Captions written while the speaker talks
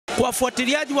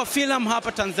Wafuatiliaji wa filamu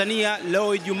hapa Tanzania,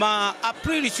 leo Ijumaa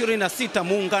Aprili 26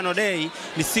 Muungano Day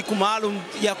ni siku maalum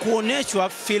ya kuoneshwa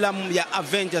filamu ya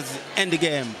Avengers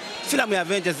Endgame. Filamu ya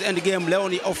Avengers Endgame leo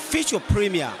ni official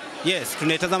premiere. Yes,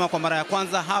 tunaitazama kwa mara ya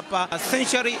kwanza hapa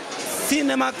Century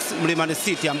Cinemax Mlimani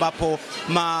City, ambapo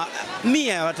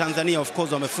mamia ya Tanzania of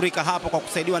course wamefurika hapa kwa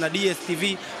kusaidiwa na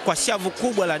DSTV, kwa shavu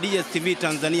kubwa la DSTV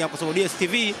Tanzania, kwa sababu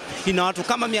DSTV ina watu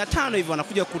kama 500 hivi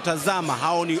wanakuja kutazama.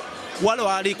 Hao ni wale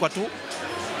waalikwa tu,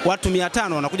 watu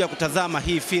 500 wanakuja kutazama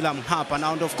hii filamu hapa, na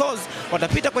of course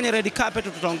watapita kwenye red carpet,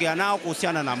 tutaongea nao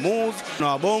kuhusiana na movie. Kuna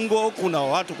wabongo, kuna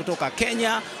watu kutoka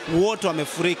Kenya, wote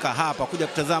wamefurika hapa kuja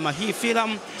kutazama hii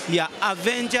filamu ya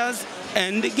Avengers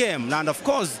Endgame, na of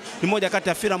course ni moja kati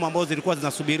ya filamu ambazo zilikuwa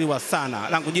zinasubiriwa sana.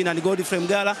 Langu jina ni Godfrey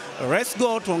Mgala. Let's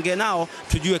go tuongee nao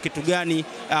tujue kitu gani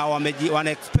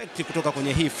wana expect kutoka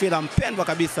kwenye hii filamu pendwa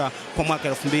kabisa kwa mwaka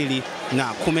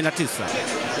 2019.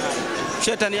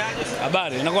 Shetta, ni aje?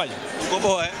 Habari, inakuaje? Uko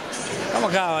poa eh? Kama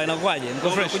kawa, inakuaje?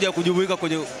 Niko fresh. Kuja kujumuika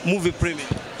kwenye movie premiere.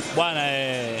 Bwana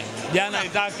jana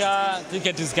nitaka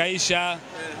tiketi zikaisha.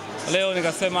 Leo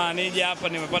nikasema nije hapa,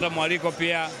 nimepata mwaliko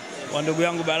pia wa ndugu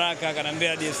yangu Baraka,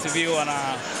 akaniambia DSTV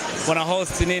wana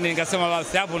host nini, nikasema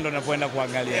basi hapo ndo napoenda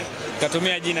kuangalia.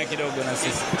 Katumia jina kidogo na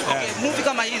sisi. Okay, movie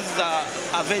kama hizi za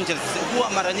Avengers huwa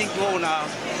mara nyingi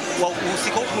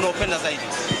USIKU unaopenda zaidi?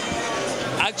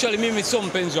 Actually mimi sio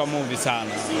mpenzi wa movie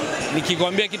sana.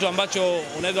 Nikikwambia kitu ambacho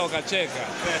unaweza ukacheka,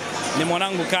 ni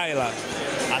mwanangu Kaila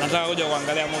anataka kuja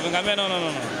kuangalia movie. Ngambia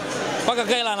no. Paka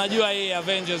Kaila anajua hii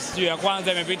Avengers ya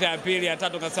kwanza imepita, ya pili, ya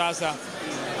tatu, kwa sasa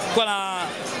kuna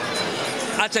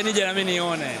acha nije na mimi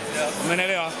nione.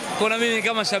 Umeelewa? Kuna mimi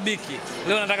kama shabiki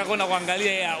leo nataka kwenda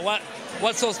kuangalia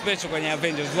what's so special kwenye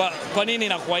Avengers. Kwa nini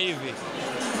inakuwa hivi?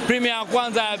 Premiere ya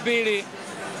kwanza, ya pili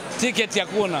ticket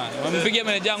hakuna. Wampigia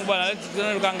manager wangu, bwana let's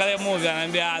tukaangalia movie,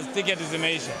 ananiambia ticket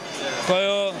zimeisha. Kwa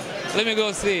hiyo let me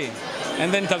go see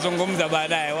and then tazungumza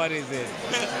baadaye what is it.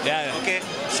 Yeah. Okay.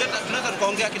 Shetta, tunaweza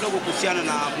tukaongea kidogo kuhusiana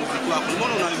na movie wako.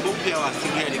 Mbona una wimbo mpya wa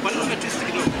Singeli? Kwani umetwist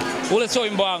kidogo? Ule sio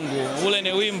wimbo wangu. Ule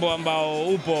ni wimbo ambao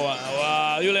upo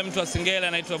wa yule mtu wa Singeli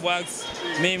anaitwa Bwax.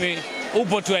 Mimi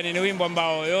upo tu, yani ni wimbo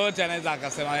ambao yote anaweza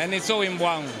akasema. Yani sio wimbo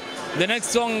wangu. The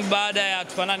next song baada ya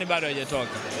Tufanani bado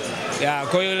haijatoka. Yeah,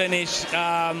 kwa hiyo ile ni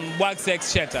Bwax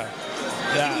x Shetta.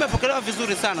 Yeah. Umepokelewa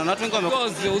vizuri sana na watu wengi wamekuwa.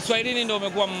 Uswahilini ndio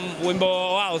umekuwa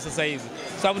wimbo wao sasa hivi.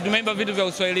 Sababu tumeimba vitu vya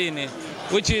Uswahilini,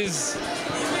 which is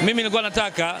mimi nilikuwa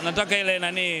nataka ile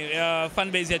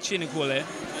fan base ya chini kule.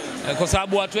 Kwa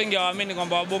sababu watu wengi hawaamini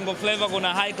kwamba Bongo Flavor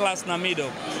kuna high class na middle.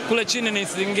 Kule chini ni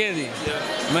Singeli.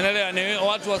 Umeelewa? Ni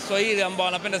watu wa Swahili ambao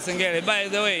wanapenda Singeli. By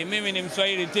the way, mimi ni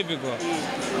Mswahili typical.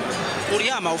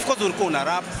 Uriyama, of course ulikuwa una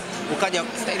rap, ukaja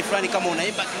style fulani kama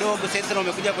unaimba kidogo, sasa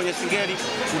umekuja kwenye Singeli,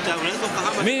 unaweza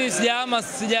kuhama. Mimi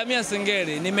sijahamia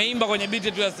Singeli, nimeimba kwenye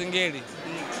beat tu ya Singeli.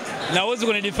 Na uwezi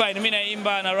kunidefine, mimi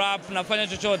naimba na rap, nafanya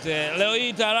chochote. Leo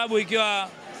hii taarabu ikiwa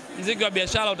muziki wa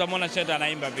biashara, utamwona Shetta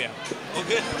anaimba pia.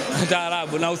 Okay.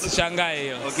 Taarabu, na usishangae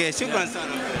hiyo. Okay, shukrani sana.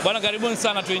 Bwana, karibuni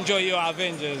sana tu enjoy hiyo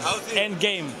Avengers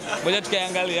Endgame. Ngoja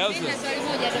tukaangalia.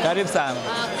 Karibu sana.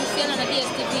 Kuhusiana na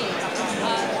DSTV.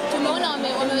 Tumeona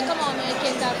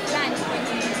wamewekeza plan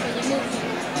kwenye movie.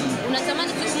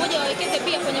 Unatamani siku moja wawekeze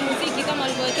pia kwenye muziki kama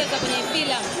walivyowekeza kwenye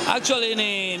filamu? Actually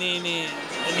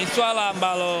ni swala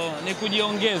ambalo ni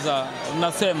kujiongeza,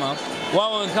 nasema.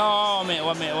 Wao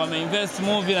wameinvest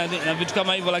movie na vitu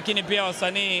kama hivyo, lakini pia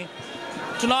wasanii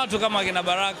tuna watu kama kina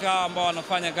Baraka ambao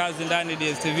wanafanya kazi ndani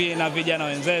DSTV na vijana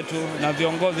wenzetu na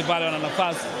viongozi pale wana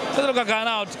nafasi. Sasa tukakaa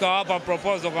nao tukawapa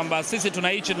proposal kwamba sisi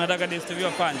tunataka DSTV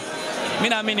wafanye. Mimi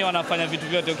naamini wanafanya vitu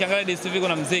vyote. Ukiangalia DSTV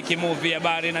kuna muziki, movie,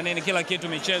 habari na nini, kila kitu,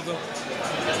 michezo.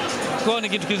 Kwa ni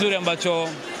kitu kizuri ambacho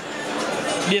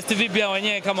DSTV pia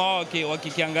wenyewe kama wao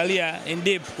wakikiangalia in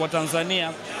deep kwa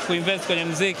Tanzania kuinvest kwenye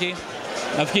muziki,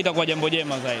 nafikiri itakuwa jambo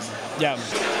jema zaidi. Jambo.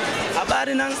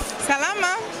 Habari na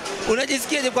salama.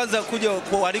 Unajisikiaje kwanza kuja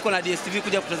kualikwa na DSTV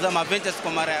kuja kutazama Avengers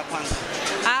kwa mara ya kwanza?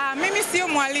 Mimi sio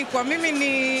mwalikwa, mimi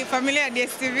ni familia ya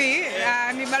DSTV,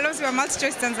 ni balozi wa Multi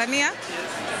Choice Tanzania.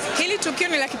 Hili tukio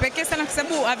ni la kipekee sana kwa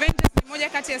sababu Avengers ni moja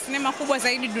kati ya sinema kubwa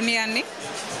zaidi duniani.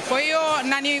 Kwa hiyo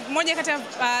na ni moja kati ya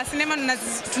sinema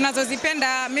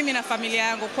tunazozipenda mimi na familia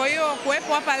yangu. Kwa hiyo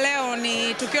kuwepo hapa leo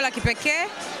ni tukio la kipekee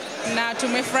na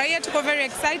tumefurahia, tuko very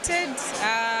excited.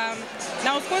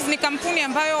 Na of course ni kampuni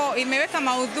ambayo imeweka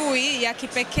maudhui ya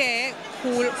kipekee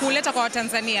kuleta kwa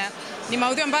Watanzania. ni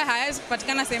maudhui ambayo hayawezi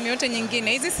kupatikana sehemu yote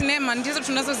nyingine. Hizi sinema ndizo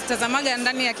tunazozitazamaga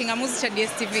ndani ya kingamuzi cha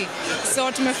DSTV.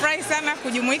 So tumefurahi sana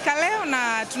kujumuika leo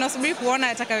na tunasubiri kuona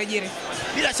yatakayojiri.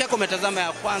 Bila shaka umetazama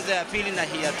ya kwanza, ya pili na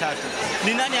hii ya tatu.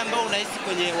 Ni nani ambao unahisi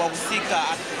kwenye wahusika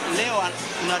leo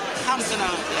una hamu sana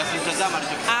ya kutazama?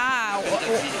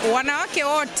 Wanawake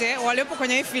wote waliopo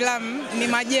kwenye hii filamu ni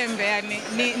majembe, yani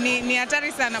ni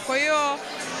hatari sana. Kwa hiyo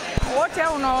wote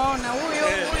hao unaoona, huyu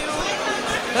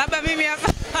labda mimi hapa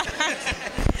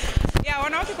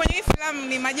wanawake kwenye hii filamu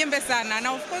ni majembe sana,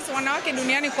 na of course wanawake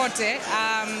duniani kote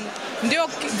ndio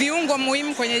viungo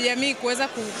muhimu kwenye jamii kuweza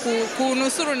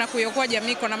kunusuru na kuiokoa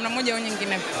jamii kwa namna moja au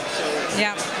nyingine.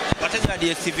 Wateja wa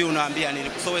DSTV unawaambia nini?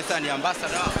 Kusowe sana ni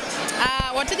ambassador.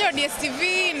 Wateja wa DSTV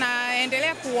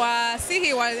naendelea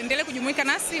kuwasihi waendelee kujumuika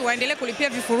nasi, waendelee kulipia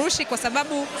vifurushi kwa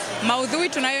sababu maudhui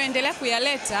tunayoendelea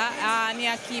kuyaleta ni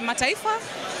ya kimataifa.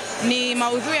 Ni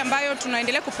maudhui ambayo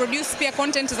tunaendelea kuproduce pia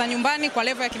content za nyumbani kwa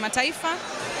level ya kimataifa.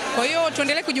 Kwa hiyo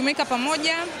tuendelee kujumuika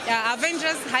pamoja.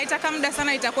 Avengers haitakaa muda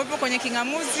sana, itakuwepo kwenye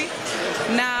kingamuzi,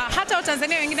 na hata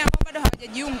Watanzania wengine ambao bado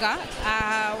hawajajiunga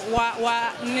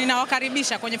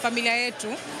ninawakaribisha kwenye familia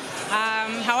yetu.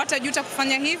 Hawatajuta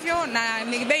kufanya hivyo, na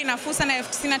ni bei nafuu sana,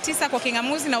 99 kwa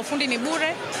kingamuzi, na ufundi ni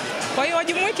bure. Kwa hiyo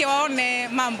wajumuike, waone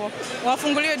mambo,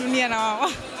 wafunguliwe dunia na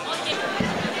wao.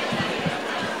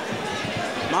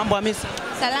 Mambo Hamissa?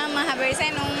 Salama, habari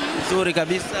zenu? Nzuri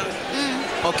kabisa.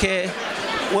 Okay.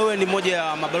 Wewe ni mmoja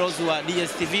ya mabalozi wa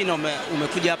DSTV na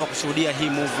umekuja hapa kushuhudia hii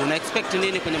movie. Una expect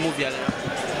nini kwenye movie ya leo?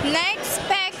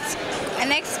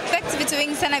 Na expect vitu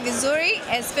vingi sana vizuri,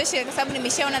 especially kwa sababu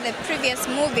nimeshaona the previous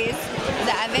movies,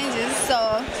 the Avengers,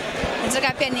 so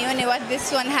nataka pia nione what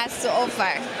this one has to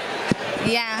offer.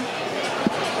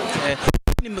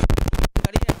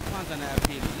 Nimeangalia kwanza na ya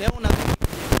pili. Leo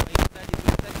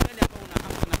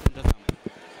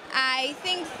I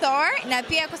think Thor, na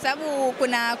pia kwa sababu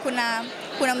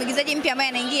kuna mwigizaji mpya ambaye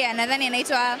anaingia, nadhani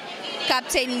anaitwa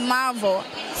Captain Marvel.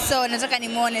 So nataka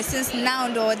nimuone, since now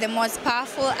ndo the most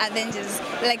powerful Avengers,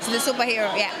 like the superhero.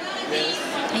 Okay.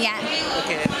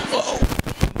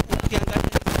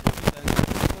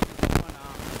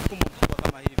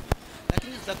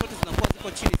 Lakini zakoti zinakuwa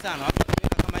ziko chini sana. Watu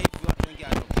wakiweka kama hivi watu wengi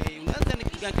hatokei. Unaweza ni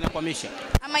kitu gani kinakwamisha?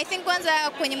 I think kwanza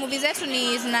kwenye movie zetu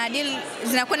ni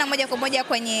zinakwenda moja kwa moja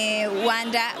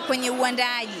kwenye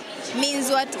uandaaji.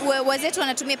 Means wazetu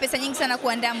wanatumia pesa nyingi sana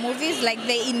kuandaa movies, like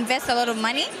they invest a lot of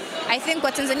money. I think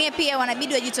kwa Tanzania pia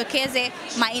wanabidi wajitokeze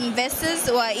investors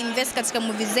wa invest katika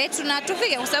movies zetu na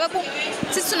tufike, kwa sababu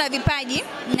sisi tuna vipaji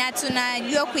na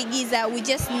tunajua kuigiza, we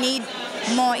just need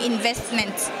more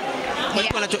investment. Kwa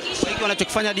hiyo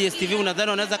wanachokifanya DSTV unadhani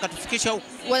wanaweza katufikisha huko?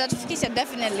 Watatufikisha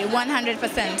definitely 100%.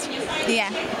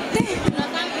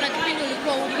 Nadhani kuna kipindi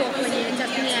ulikuwa huko kwenye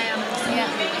tasnia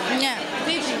ya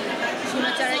vipi?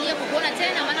 Tunatarajia kukuona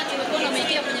tena, maana tumekuona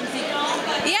umeingia kwenye muziki.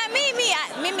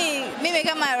 Mimi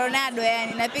kama Ronaldo,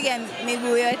 yani napiga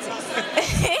miguu yote.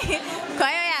 Kwa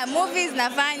hiyo movies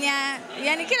nafanya,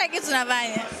 yani kila kitu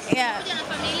nafanya. Unakuja na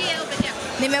familia au peke yako?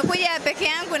 Nimekuja peke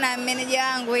yangu na manager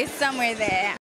wangu is somewhere there.